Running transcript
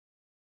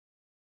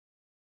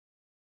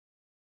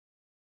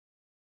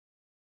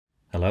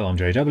Hello, I'm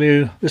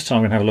JW. This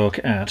time we're going to have a look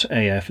at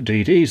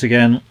AFDDs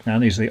again,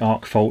 and these are the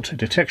arc fault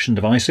detection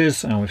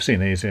devices, and we've seen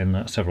these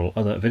in several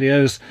other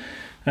videos.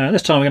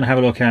 This time we're going to have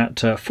a look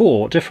at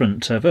four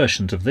different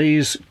versions of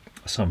these,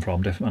 some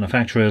from different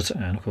manufacturers,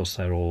 and of course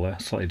they're all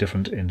slightly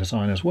different in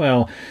design as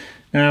well.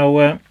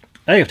 Now,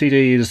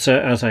 AFDDs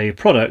as a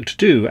product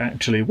do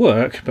actually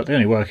work, but they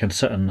only work in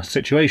certain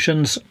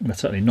situations. They're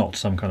certainly not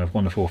some kind of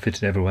wonderful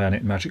fitted everywhere and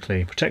it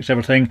magically protects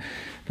everything,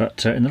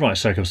 but in the right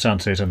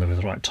circumstances and with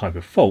the right type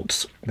of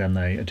faults, then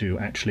they do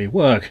actually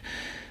work.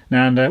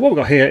 And what we've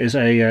got here is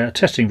a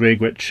testing rig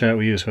which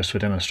we use for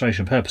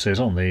demonstration purposes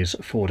on these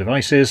four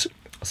devices.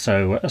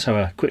 So let's have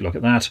a quick look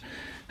at that.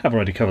 I've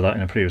already covered that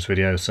in a previous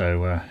video,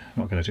 so I'm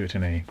not going to do it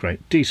in any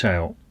great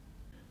detail.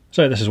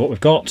 So this is what we've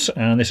got,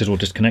 and this is all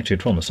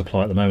disconnected from the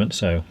supply at the moment,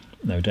 so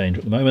no danger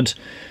at the moment.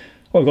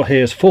 What we've got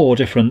here is four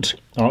different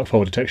arc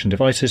fault detection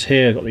devices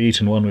here. We've got the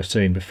Eaton one we've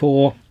seen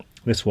before.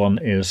 This one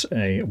is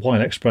a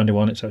Wilex branded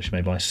one, it's actually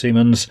made by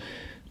Siemens.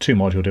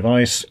 2-module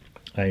device.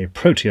 A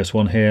Proteus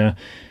one here,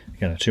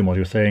 again a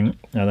 2-module thing.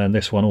 And then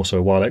this one also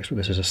a Wilex, but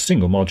this is a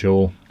single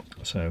module,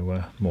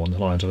 so more on the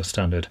lines of a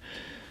standard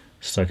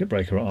circuit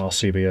breaker or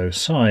RCBO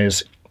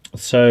size.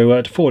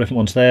 So four different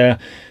ones there.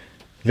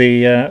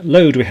 The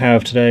load we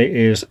have today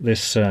is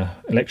this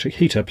electric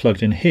heater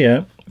plugged in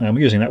here, and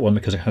we're using that one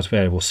because it has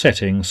variable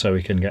settings, so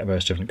we can get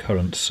various different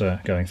currents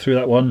going through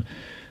that one.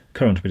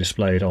 Current will be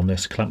displayed on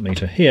this clamp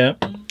meter here.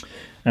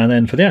 And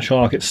then for the actual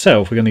arc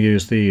itself, we're going to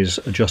use these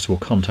adjustable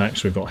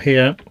contacts we've got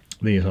here.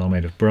 These are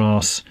made of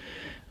brass.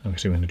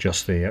 Obviously we can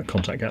adjust the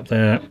contact gap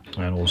there,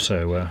 and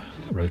also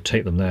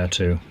rotate them there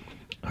to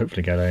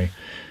hopefully get a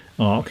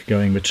arc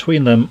going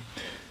between them.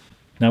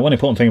 Now, one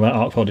important thing about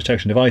arc fault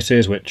detection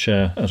devices, which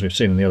as we've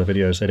seen in the other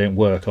videos, they don't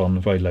work on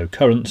very low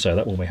current, so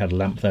that one we had a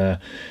lamp there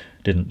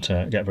didn't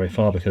get very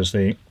far because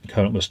the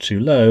current was too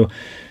low.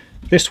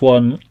 This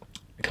one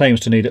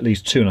claims to need at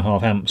least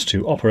 2.5 amps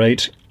to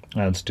operate,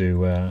 as do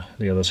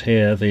the others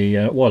here. The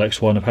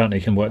Wilex one apparently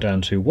can work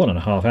down to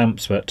 1.5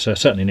 amps, but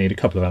certainly need a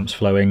couple of amps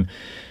flowing.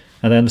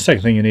 And then the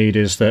second thing you need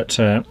is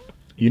that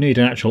you need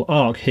an actual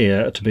arc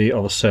here to be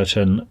of a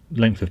certain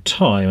length of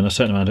time and a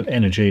certain amount of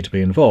energy to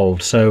be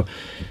involved. So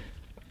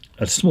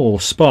a small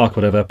spark,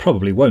 whatever,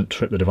 probably won't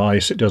trip the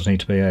device. It does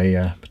need to be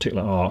a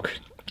particular arc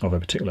of a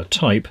particular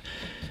type.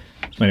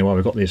 So anyway,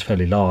 we've got these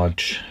fairly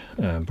large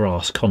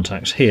brass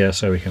contacts here,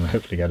 so we can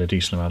hopefully get a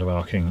decent amount of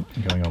arcing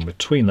going on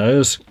between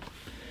those.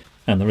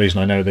 And the reason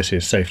I know this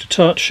is safe to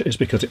touch is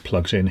because it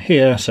plugs in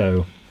here, so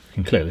you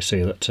can clearly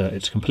see that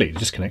it's completely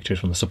disconnected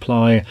from the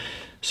supply.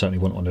 Certainly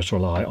wouldn't want to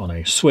rely on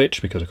a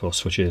switch, because of course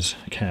switches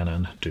can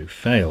and do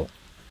fail.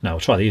 Now we'll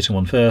try the Eaton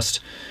one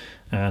first,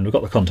 and we've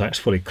got the contacts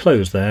fully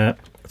closed there,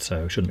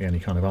 so shouldn't be any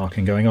kind of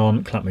arcing going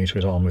on. Clamp meter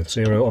is on with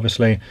 0,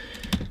 obviously.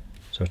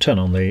 So turn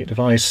on the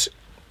device,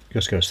 it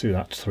just goes through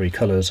that 3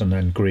 colours, and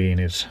then green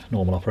is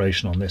normal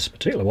operation on this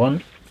particular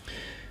one.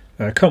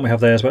 Current we have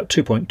there is about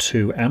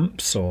 2.2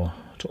 amps, or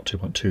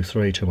 2.23,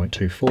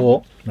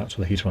 2.24. That's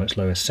with the heater on its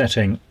lowest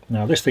setting.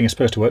 Now this thing is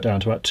supposed to work down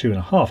to about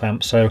 2.5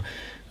 amps, so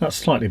that's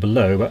slightly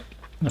below, but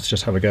let's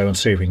just have a go and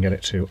see if we can get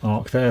it to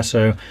arc there.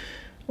 So what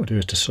we'll do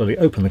is to slowly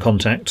open the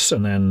contacts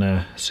and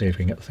then see if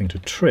we can get the thing to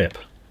trip.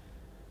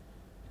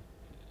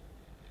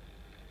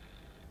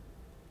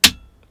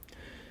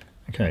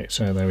 Okay,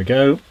 so there we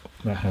go,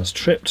 that has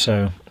tripped.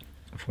 So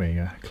if we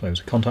close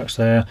the contacts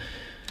there,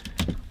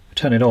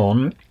 turn it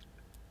on,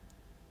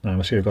 and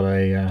we see we've got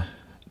a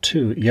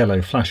 2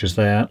 yellow flashes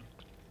there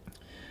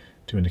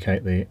to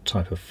indicate the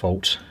type of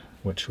fault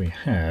which we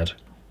had,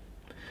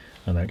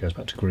 and then it goes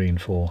back to green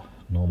for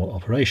normal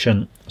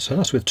operation. So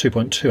that's with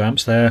 2.2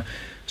 amps there.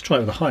 Let's try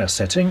it with a higher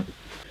setting.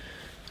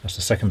 That's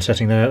the second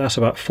setting there. That's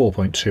about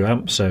 4.2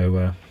 amps,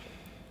 so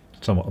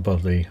somewhat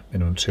above the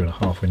minimum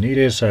 2.5 we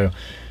needed. So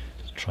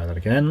let's try that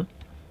again.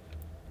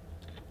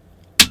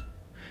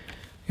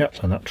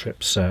 Yep, and that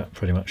trips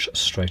pretty much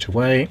straight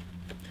away.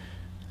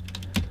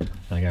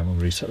 And again, we'll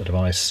reset the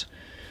device.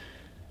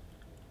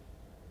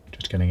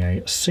 Just getting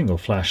a single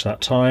flash that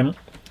time.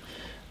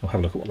 We'll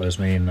have a look at what those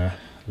mean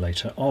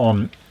later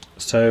on.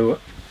 So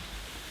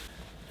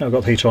now we've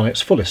got the heater on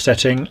its fullest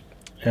setting,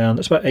 and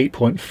it's about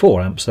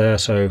 8.4 amps there,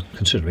 so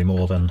considerably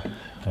more than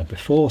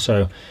before.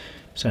 So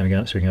same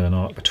again, so we can get an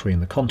arc between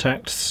the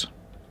contacts.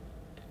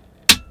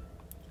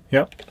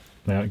 Yep,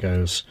 there it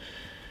goes.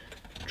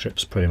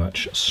 Trips pretty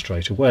much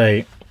straight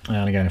away.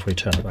 And again, if we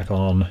turn it back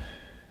on,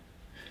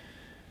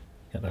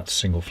 get that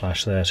single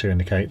flash there to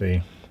indicate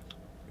the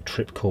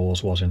trip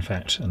cause was in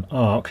fact an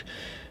arc.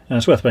 And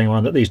it's worth bearing in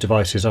mind that these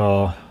devices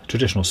are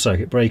traditional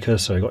circuit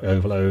breakers, so you've got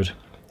overload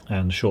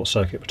and short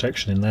circuit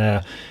protection in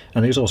there,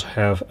 and these also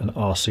have an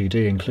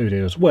RCD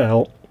included as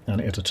well, and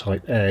it is a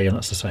type A, and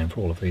that's the same for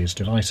all of these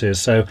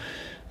devices. So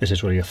this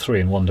is really a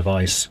 3-in-1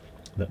 device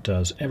that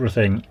does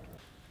everything.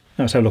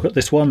 Now let's have a look at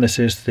this one. This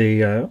is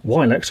the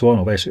Wilex one,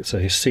 or basically it's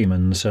a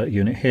Siemens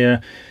unit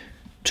here.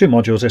 2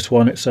 modules this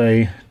one. It's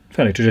a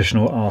fairly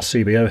traditional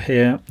RCBO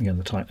here, again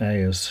the type A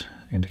is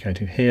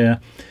indicated here,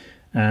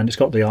 and it's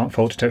got the arc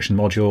fault detection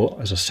module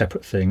as a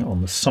separate thing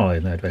on the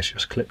side. They're basically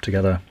just clipped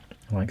together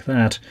like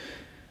that.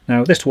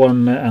 Now this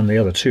one and the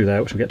other two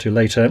there, which we'll get to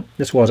later,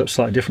 this wires up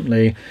slightly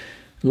differently.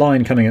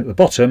 Line coming at the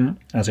bottom,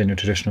 as in your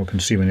traditional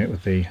consumer unit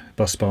with the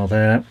bus bar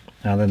there,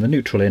 and then the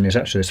neutral in is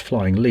actually this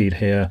flying lead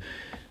here.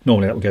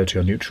 Normally that will go to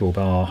your neutral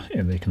bar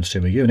in the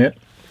consumer unit.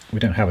 We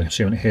don't have a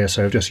consumer unit here,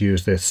 so I've just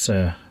used this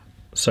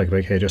circuit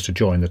breaker here just to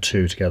join the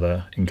two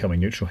together, incoming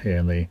neutral here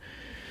and the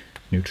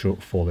neutral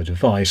for the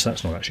device.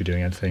 That's not actually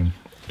doing anything,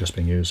 just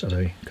being used as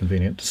a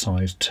convenient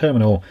sized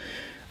terminal.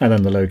 And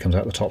then the load comes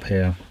out the top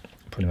here,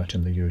 pretty much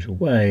in the usual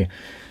way.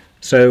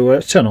 So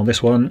let's turn on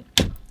this one.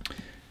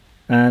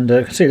 And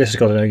you can see this has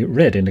got a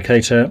red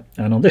indicator,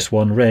 and on this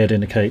one red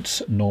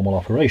indicates normal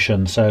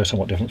operation, so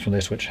somewhat different from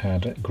this which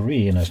had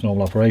green as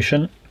normal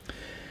operation.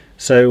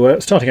 So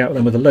starting out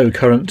then with the low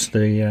current,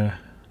 the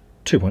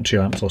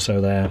 2.2 amps or so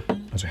there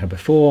as we had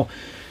before.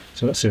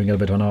 So let's see if we can get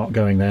a bit of an arc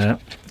going there.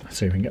 Let's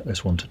see if we can get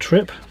this one to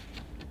trip.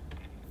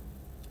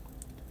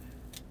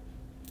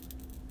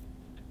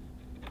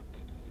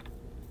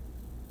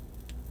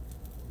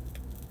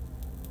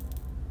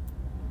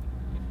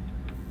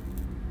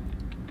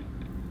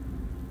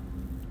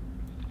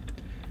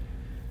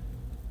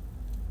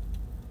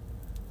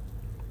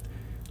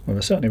 Well,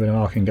 there's certainly a bit of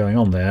arcing going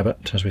on there,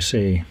 but as we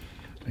see,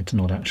 it's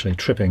not actually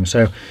tripping.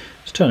 So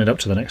let's turn it up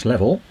to the next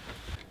level.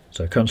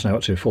 So current's now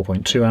up to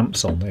 4.2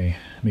 amps on the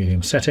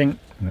medium setting.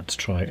 Let's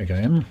try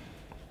again.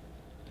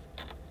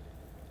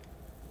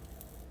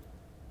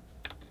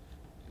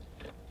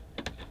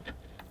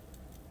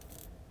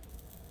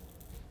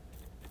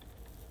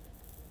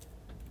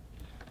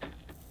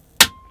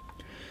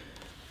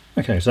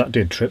 Okay, so that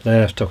did trip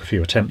there. Took a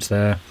few attempts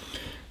there,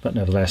 but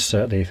nevertheless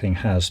the thing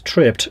has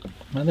tripped.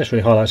 And this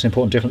really highlights an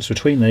important difference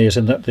between these,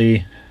 in that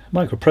the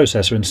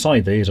microprocessor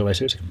inside these, or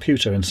basically it's a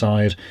computer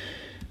inside,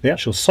 the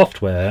actual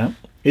software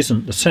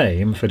isn't the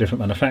same for different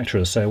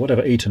manufacturers. So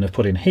whatever Eaton have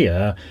put in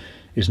here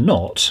is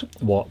not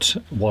what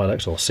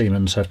Wilex or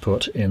Siemens have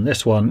put in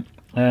this one.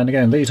 And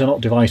again, these are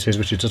not devices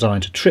which are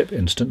designed to trip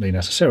instantly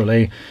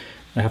necessarily.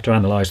 They have to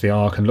analyse the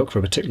arc and look for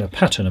a particular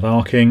pattern of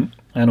arcing,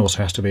 and also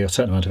has to be a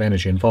certain amount of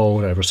energy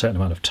involved over a certain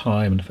amount of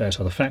time and various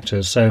other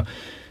factors. So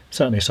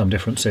certainly some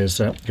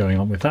differences going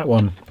on with that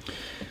one.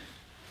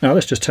 Now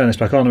let's just turn this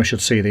back on. We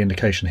should see the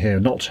indication here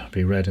not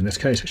be red in this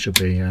case. It should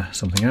be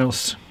something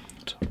else.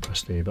 So I'll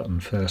press the button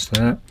first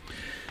there.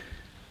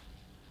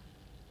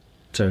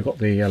 So we've got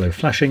the yellow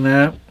flashing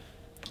there,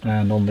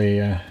 and on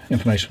the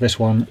information for this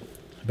one,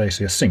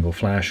 basically a single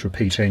flash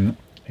repeating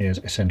is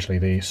essentially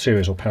the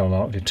series or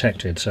parallel arc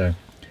detected. So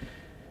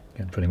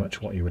again, pretty much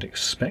what you would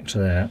expect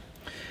there.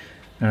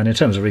 And in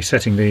terms of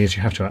resetting these,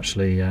 you have to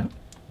actually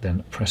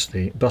then press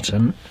the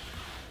button,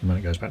 and then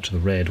it goes back to the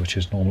red, which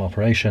is normal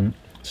operation.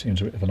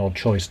 Seems a bit of an odd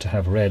choice to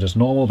have red as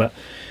normal, but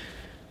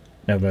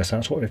nevertheless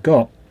that's what we've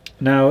got.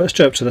 Now let's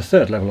jump to the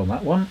third level on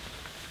that one.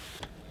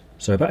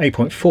 So about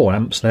 8.4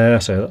 amps there,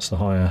 so that's the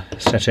higher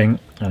setting.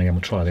 And again,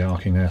 we'll try the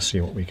arcing there,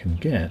 see what we can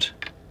get.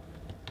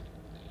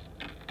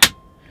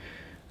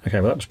 Okay,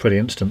 well that was pretty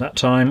instant that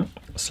time,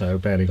 so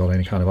barely got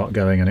any kind of arc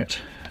going, and it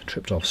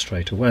tripped off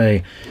straight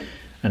away.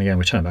 And again,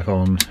 we turn back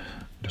on,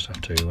 just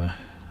have to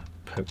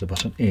poke the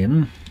button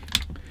in.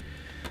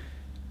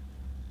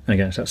 And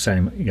again, it's that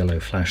same yellow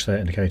flash there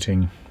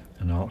indicating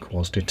an arc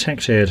was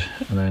detected.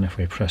 And then if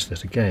we press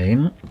this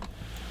again,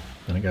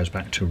 then it goes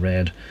back to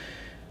red.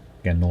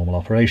 Again, normal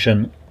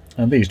operation.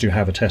 And these do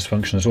have a test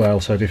function as well,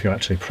 so if you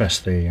actually press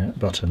the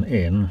button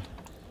in,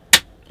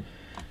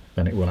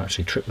 then it will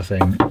actually trip the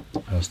thing,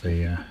 as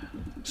the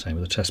same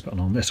with the test button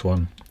on this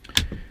one.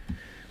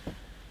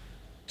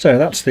 So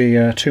that's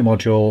the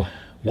two-module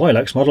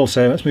Wilex model.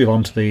 So let's move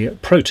on to the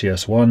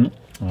Proteus one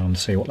and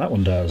see what that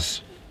one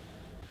does.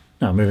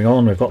 Now moving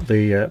on, we've got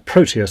the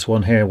Proteus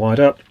one here wired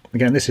up.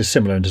 Again, this is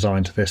similar in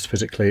design to this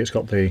physically. It's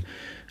got the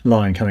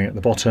line coming at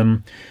the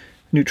bottom,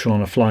 neutral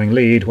on a flying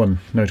lead. One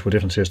notable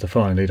difference is the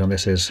flying lead on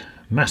this is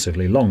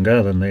massively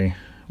longer than the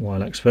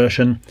Wilex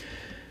version,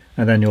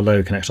 and then your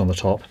load connects on the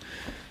top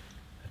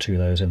to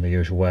those in the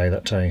usual way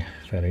that a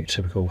fairly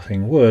typical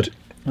thing would.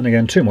 And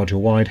again, two module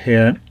wide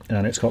here,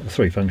 and it's got the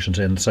three functions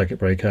in: circuit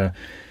breaker,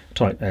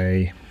 type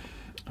A,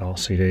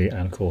 RCD,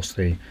 and of course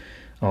the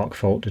arc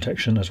fault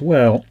detection as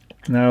well.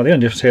 Now the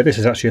only difference here, this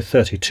is actually a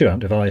 32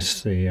 amp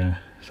device, the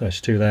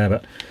 32 there,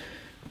 but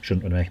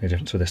shouldn't really make any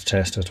difference with this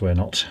test, as we're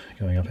not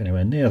going up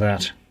anywhere near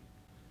that.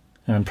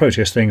 And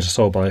Proteus things are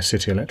sold by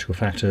City Electrical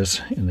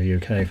Factors in the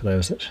UK, for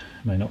those that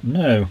may not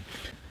know.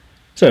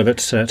 So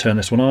let's turn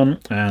this one on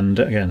and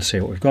again see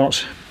what we've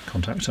got.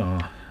 Contacts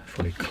are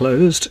fully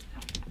closed.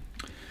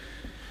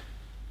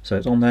 So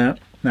it's on there.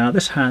 Now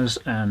this has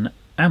an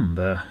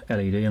amber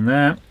LED in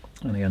there,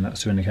 and again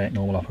that's to indicate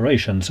normal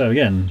operation. So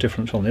again,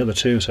 different from the other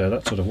two, so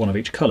that's sort of one of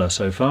each colour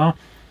so far.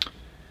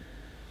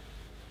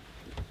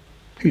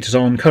 Heater's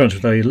on, current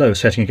with a low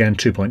setting again,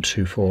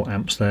 2.24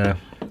 amps there,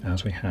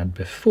 as we had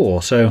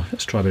before. So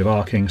let's try a bit of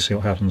arcing, see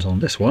what happens on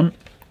this one.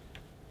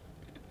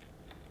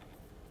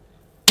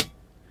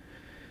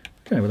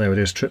 Okay, well there it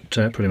is, tripped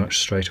pretty much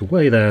straight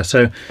away there,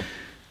 so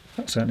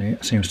that certainly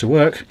seems to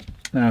work.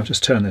 Now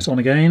just turn this on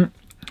again.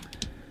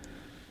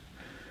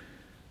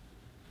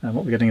 And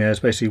what we're getting there is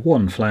basically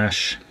one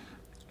flash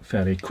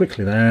fairly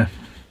quickly there.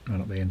 Might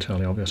not be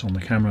entirely obvious on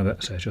the camera,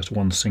 but so it's just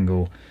one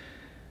single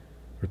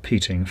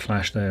repeating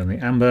flash there in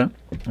the amber.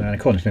 And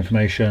according to the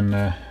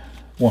information,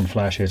 one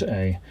flash is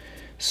a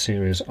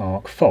series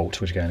arc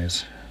fault, which again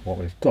is what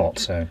we've got,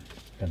 so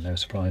again, no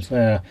surprise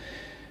there.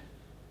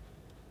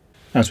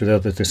 As with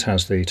others, this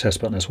has the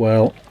test button as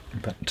well,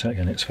 but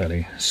again it's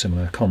fairly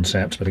similar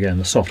concept, but again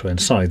the software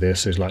inside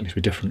this is likely to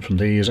be different from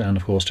these, and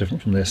of course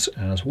different from this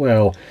as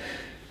well.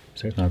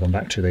 So it's now gone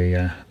back to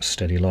the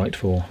steady light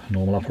for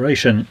normal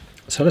operation.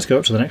 So let's go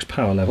up to the next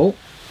power level.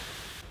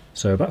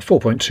 So about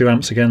 4.2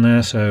 amps again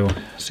there, so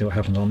see what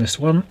happens on this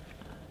one.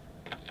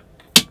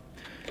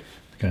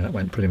 Okay, that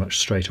went pretty much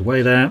straight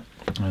away there,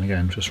 and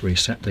again just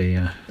reset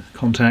the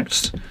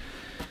contacts.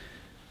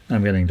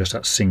 I'm getting just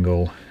that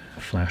single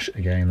flash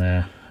again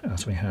there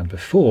as we had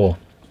before.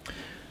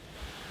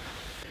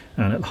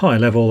 And at the high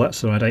level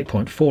that's around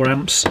 8.4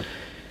 amps.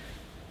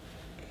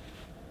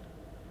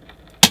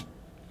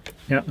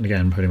 Yep, and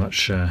again pretty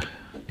much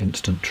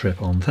instant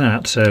trip on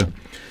that, so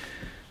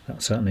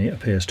that certainly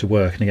appears to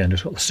work. And again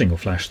just got the single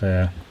flash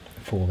there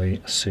for the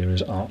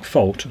series arc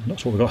fault. And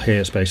that's what we've got here.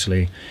 It's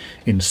basically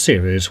in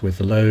series with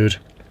the load,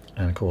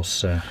 and of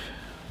course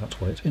that's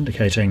what it's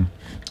indicating.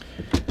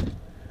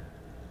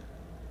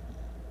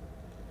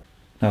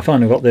 Now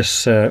finally we've got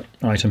this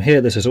item here.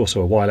 This is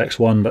also a Wilex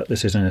one, but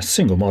this is in a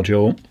single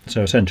module,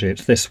 so essentially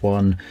it's this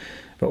one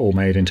but all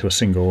made into a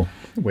single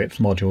width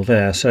module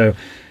there. So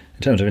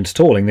in terms of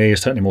installing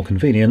these, certainly more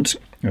convenient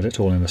as it's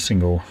all in a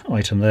single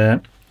item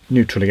there.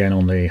 Neutral again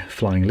on the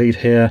flying lead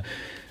here,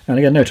 and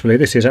again notably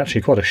this is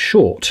actually quite a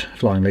short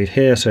flying lead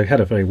here, so it had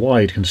a very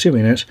wide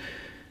consuming unit.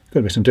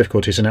 Going to be some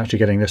difficulties in actually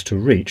getting this to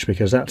reach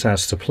because that's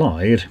as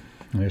supplied.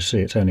 You see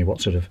it's only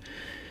what, sort of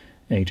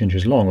 8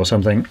 inches long or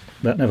something,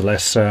 but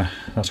nevertheless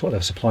that's what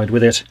they've supplied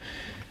with it,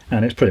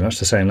 and it's pretty much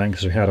the same length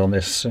as we had on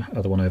this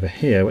other one over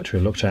here which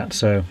we've looked at.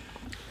 So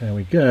there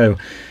we go.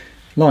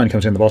 Line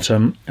comes in the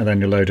bottom, and then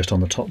your load just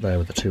on the top there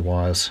with the 2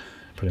 wires,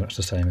 pretty much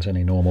the same as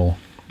any normal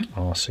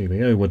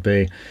RCBO would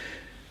be.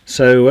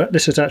 So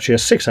this is actually a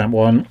 6 amp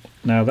one.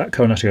 Now that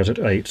current actually goes at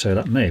 8, so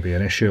that may be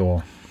an issue,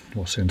 or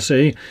we'll soon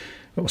see.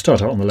 But we'll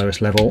start out on the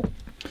lowest level,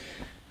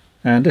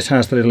 and this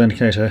has the little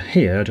indicator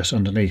here just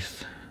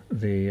underneath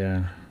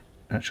the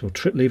actual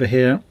trip lever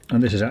here,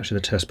 and this is actually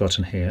the test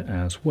button here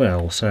as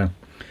well. So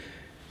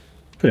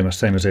pretty much the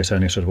same as this,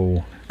 only sort of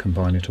all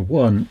combined into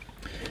one.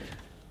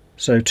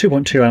 So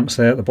 2.2 amps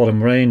there at the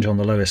bottom range on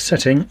the lowest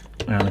setting,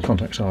 and the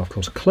contacts are of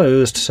course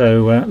closed,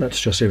 so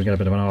let's just see if we get a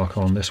bit of an arc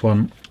on this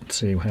one,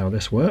 see how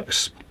this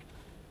works.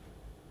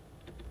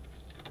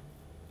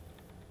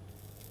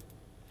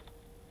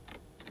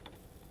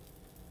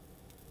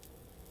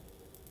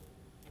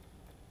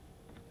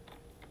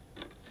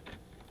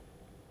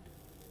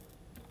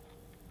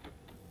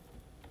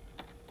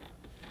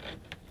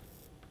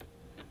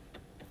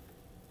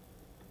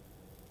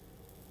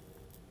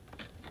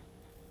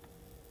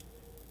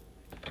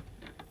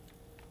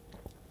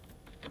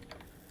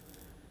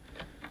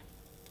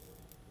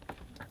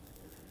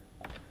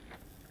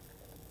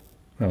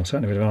 Well,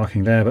 certainly a bit of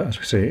arcing there, but as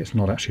we see it's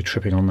not actually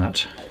tripping on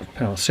that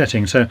power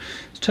setting. So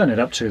let's turn it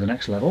up to the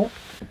next level.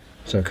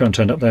 So current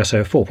turned up there,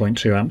 so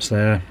 4.2 amps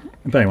there.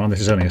 Bearing in mind this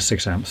is only a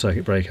 6 amp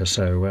circuit breaker,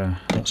 so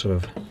that's sort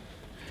of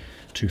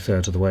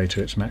 2/3 of the way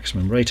to its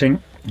maximum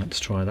rating. Let's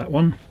try that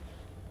one.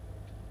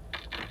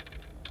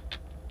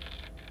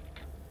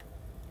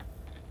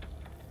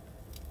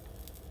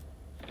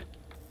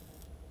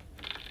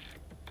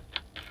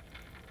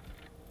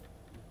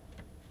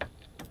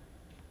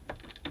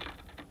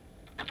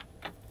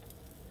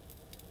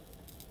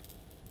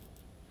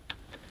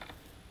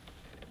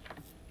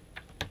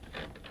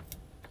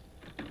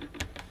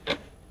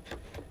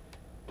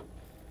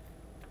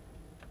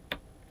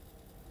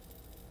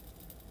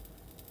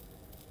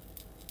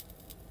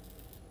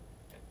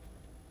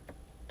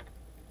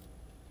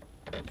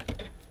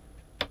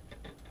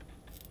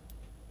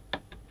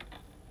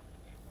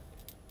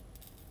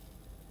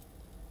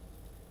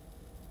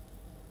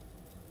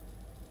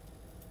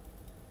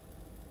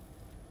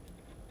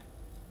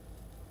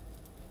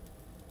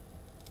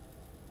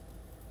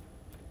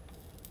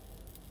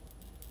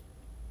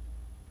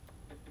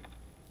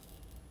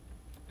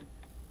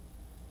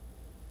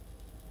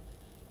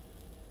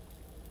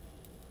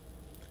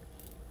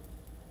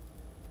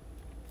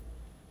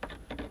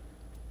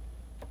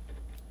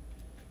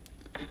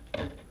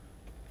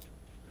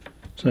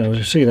 So as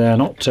you see they're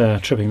not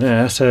tripping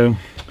there, so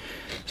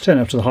let's turn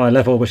it up to the high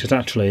level, which is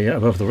actually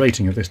above the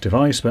rating of this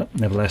device, but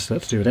nevertheless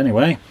let's do it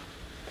anyway.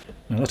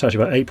 Now that's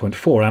actually about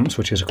 8.4 amps,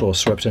 which is of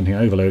course representing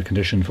an overload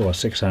condition for a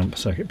 6 amp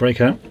circuit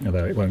breaker,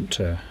 although it won't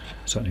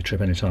certainly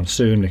trip anytime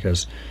soon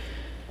because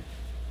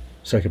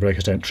circuit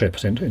breakers don't trip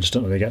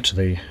instantly they get to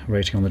the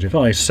rating on the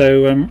device.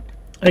 So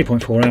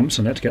 8.4 amps,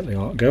 and let's get the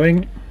arc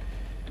going.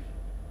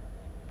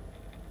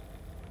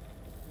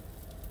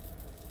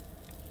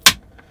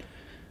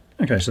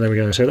 Okay, so there we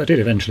go. So that did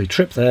eventually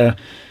trip there.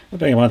 But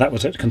bearing in mind that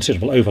was at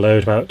considerable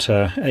overload, about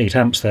 8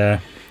 amps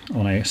there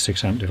on a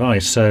 6 amp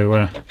device.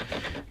 So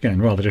Again,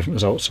 rather different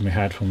results than we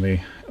had from the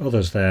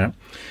others there.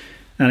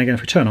 And again,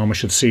 if we turn on, we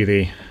should see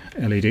the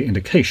LED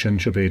indication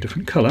should be a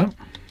different colour.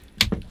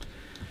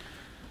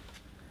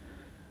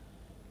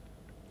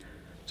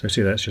 So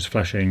see that's just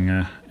flashing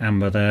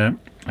amber there,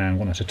 and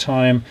one at a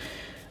time.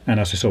 And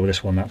as we saw with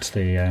this one, that's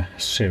the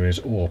series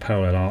or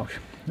parallel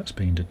arc that's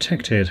been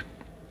detected.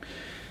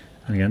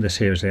 And again, this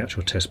here is the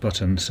actual test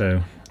button,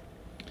 so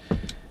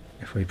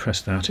if we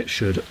press that, it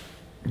should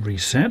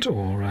reset,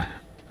 or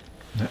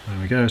there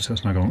we go. So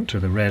it's now gone to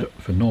the red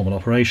for normal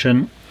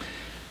operation.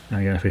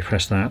 And again, if we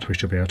press that, we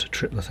should be able to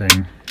trip the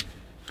thing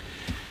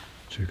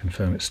to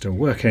confirm it's still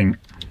working.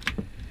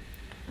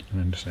 And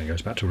then just, it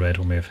goes back to red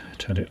when we've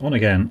turned it on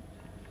again.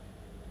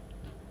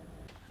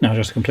 Now,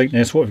 just for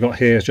completeness, what we've got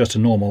here is just a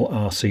normal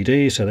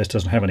RCD, so this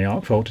doesn't have any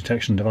arc fault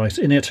detection device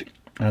in it,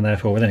 and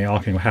therefore with any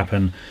arcing will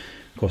happen,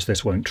 of course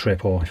this won't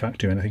trip or in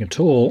fact do anything at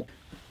all.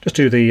 Just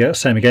do the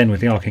same again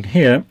with the arcing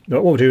here,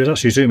 but what we'll do is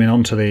actually zoom in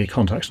onto the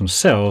contacts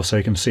themselves so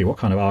you can see what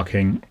kind of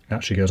arcing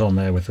actually goes on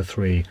there with the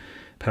 3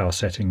 power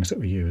settings that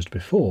we used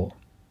before.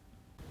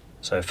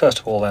 So first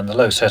of all then, the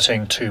low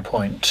setting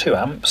 2.2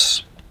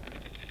 amps.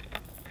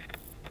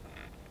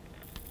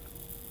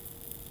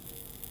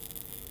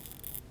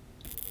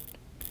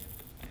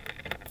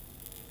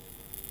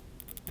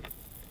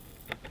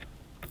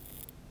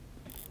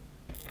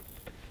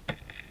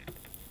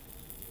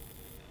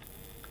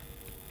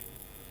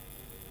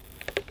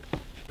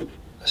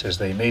 This is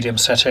the medium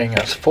setting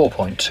at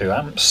 4.2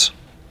 amps.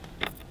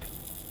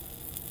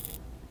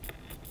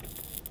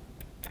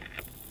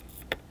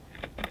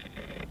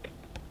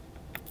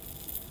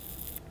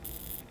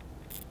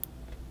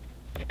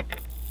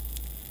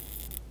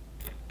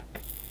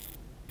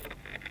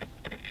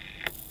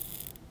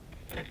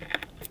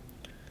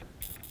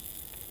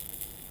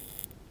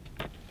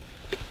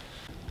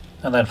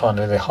 And then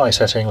finally the high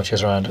setting, which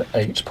is around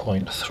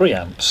 8.3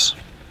 amps.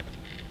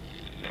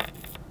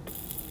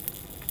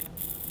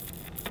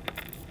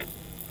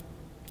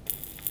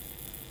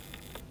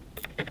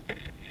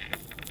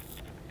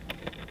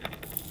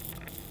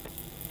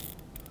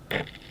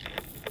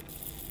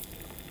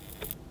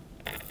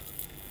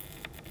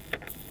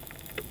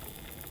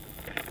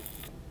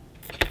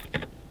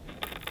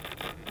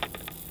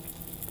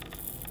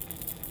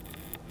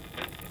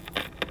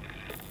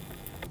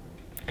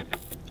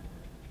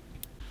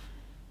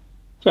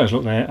 So let's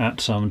look there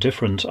at some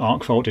different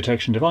arc fault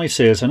detection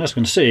devices, and as we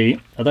can see,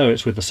 although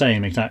it's with the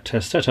same exact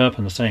test setup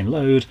and the same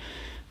load,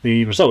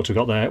 the results we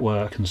got there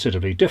were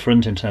considerably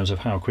different in terms of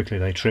how quickly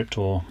they tripped,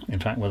 or in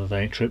fact whether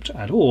they tripped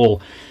at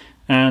all.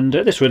 And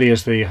this really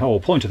is the whole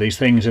point of these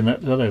things, in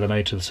that although they're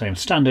made to the same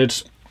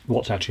standards,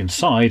 what's actually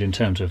inside in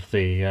terms of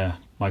the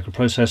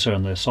microprocessor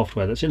and the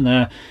software that's in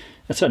there,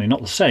 it's certainly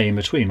not the same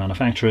between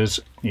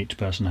manufacturers. Each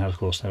person has of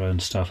course their own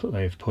stuff that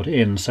they've put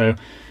in, so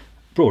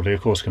broadly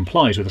of course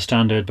complies with the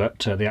standard, but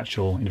the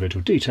actual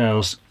individual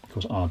details of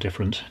course are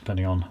different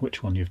depending on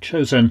which one you've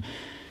chosen.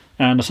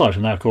 And aside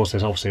from that, of course,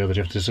 there's obviously other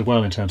differences as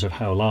well in terms of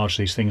how large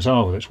these things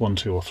are, whether it's 1,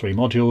 2 or 3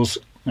 modules,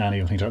 and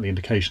even things like the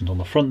indications on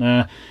the front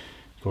there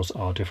of course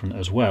are different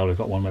as well. We've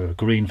got one with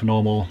green for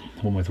normal,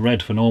 one with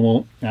red for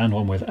normal, and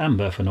one with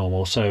amber for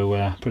normal,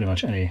 so pretty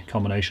much any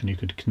combination you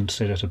could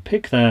consider to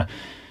pick there.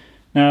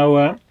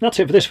 Now that's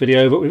it for this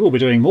video, but we will be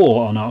doing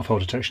more on arc fault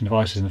detection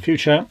devices in the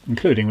future,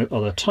 including with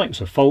other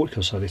types of fault,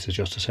 because so this is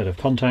just a set of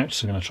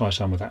contacts. We're going to try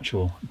some with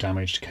actual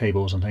damaged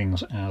cables and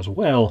things as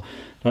well.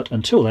 But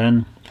until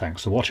then,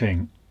 thanks for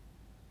watching.